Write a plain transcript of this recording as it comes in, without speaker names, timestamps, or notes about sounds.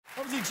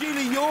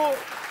Julie,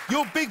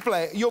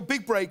 your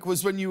big break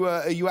was when you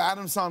were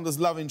Adam Sandler's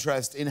love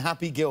interest in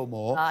Happy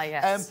Gilmore. Ah,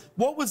 yes.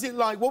 What was it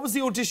like? What was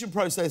the audition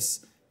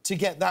process to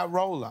get that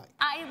role like?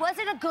 I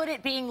wasn't good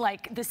at being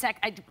like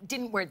I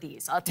didn't wear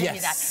these, I'll tell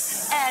you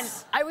that. And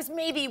I was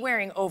maybe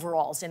wearing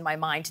overalls in my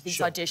mind to these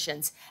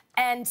auditions.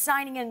 And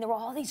signing in, there were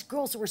all these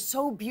girls who were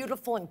so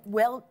beautiful and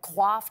well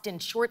coiffed in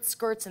short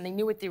skirts, and they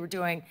knew what they were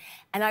doing.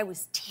 And I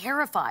was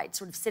terrified,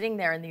 sort of sitting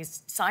there in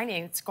these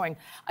signings going,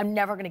 I'm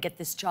never gonna get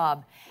this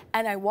job.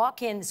 And I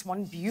walk in, this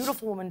one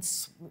beautiful woman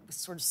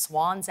sort of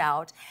swans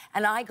out,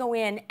 and I go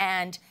in,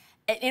 and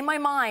in my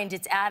mind,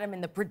 it's Adam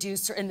and the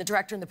producer, and the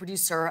director and the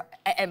producer,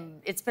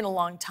 and it's been a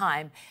long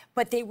time,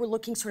 but they were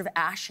looking sort of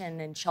ashen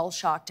and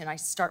shell-shocked, and I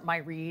start my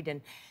read, and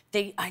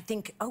I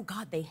think, oh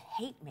God, they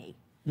hate me.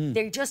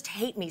 They just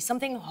hate me.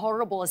 Something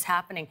horrible is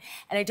happening,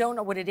 and I don't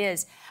know what it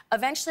is.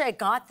 Eventually, I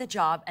got the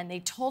job, and they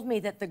told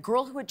me that the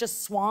girl who had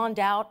just swanned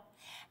out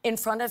in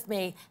front of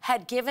me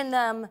had given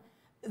them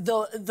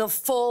the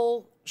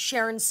full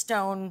Sharon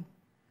Stone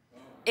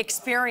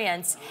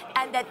experience,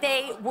 and that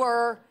they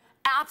were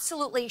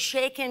absolutely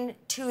shaken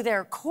to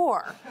their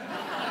core.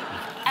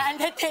 And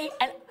that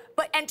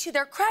and to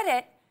their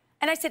credit,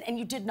 and I said, and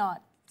you did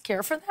not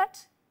care for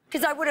that?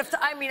 Because I would have,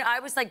 I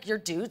was like, you're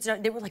dudes.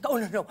 And they were like, oh,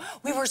 no,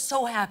 we were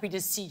so happy to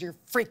see your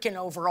freaking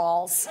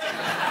overalls.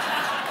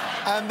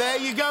 And there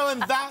you go,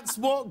 and that's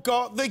what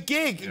got the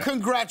gig.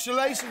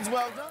 Congratulations,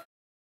 well done.